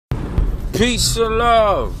Peace and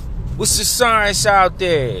love. What's the science out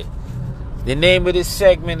there? The name of this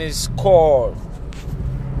segment is called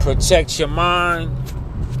Protect Your Mind,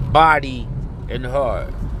 Body, and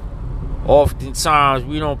Heart. Oftentimes,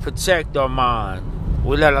 we don't protect our mind.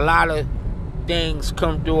 We let a lot of things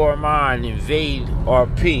come through our mind, invade our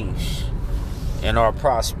peace and our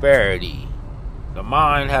prosperity. The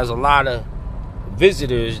mind has a lot of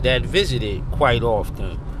visitors that visit it quite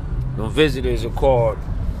often. Those visitors are called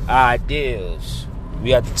ideals. We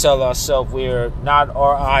have to tell ourselves we're not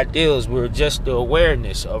our ideals, we're just the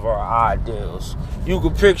awareness of our ideals. You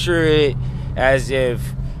could picture it as if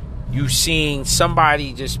you seen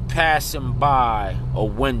somebody just passing by a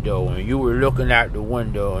window and you were looking out the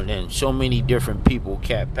window, and then so many different people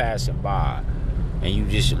kept passing by and you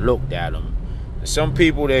just looked at them. And some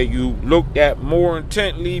people that you looked at more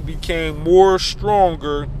intently became more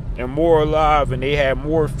stronger and more alive, and they had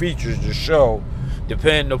more features to show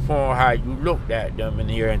depending upon how you looked at them and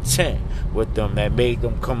your intent with them that made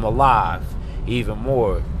them come alive even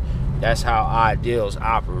more. That's how ideals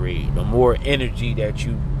operate. The more energy that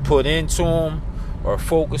you put into them or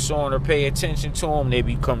focus on or pay attention to them, they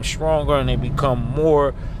become stronger and they become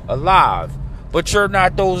more alive. But you're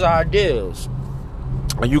not those ideals.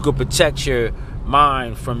 And you can protect your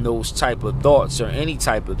mind from those type of thoughts or any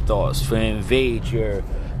type of thoughts to invade your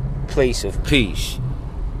place of peace.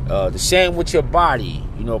 The same with your body.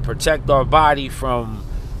 Protect our body from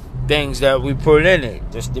things that we put in it.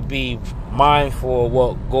 Just to be mindful of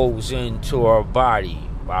what goes into our body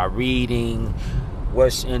by reading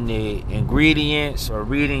what's in the ingredients or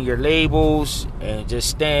reading your labels, and just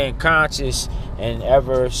staying conscious and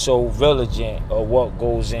ever so vigilant of what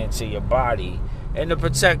goes into your body. And to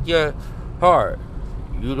protect your heart.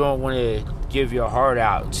 You don't want to give your heart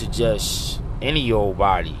out to just any old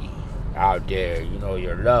body out there.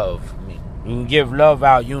 Your love. I mean, you can give love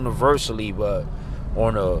out universally, but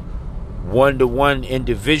on a one-to-one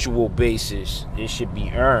individual basis, it should be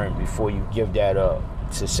earned before you give that up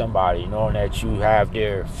to somebody, knowing that you have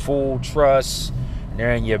their full trust,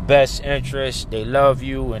 they're in your best interest, they love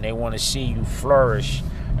you, and they want to see you flourish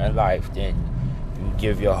in life. Then you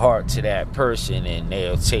give your heart to that person, and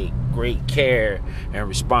they'll take great care and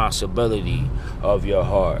responsibility of your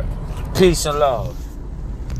heart. Peace and love.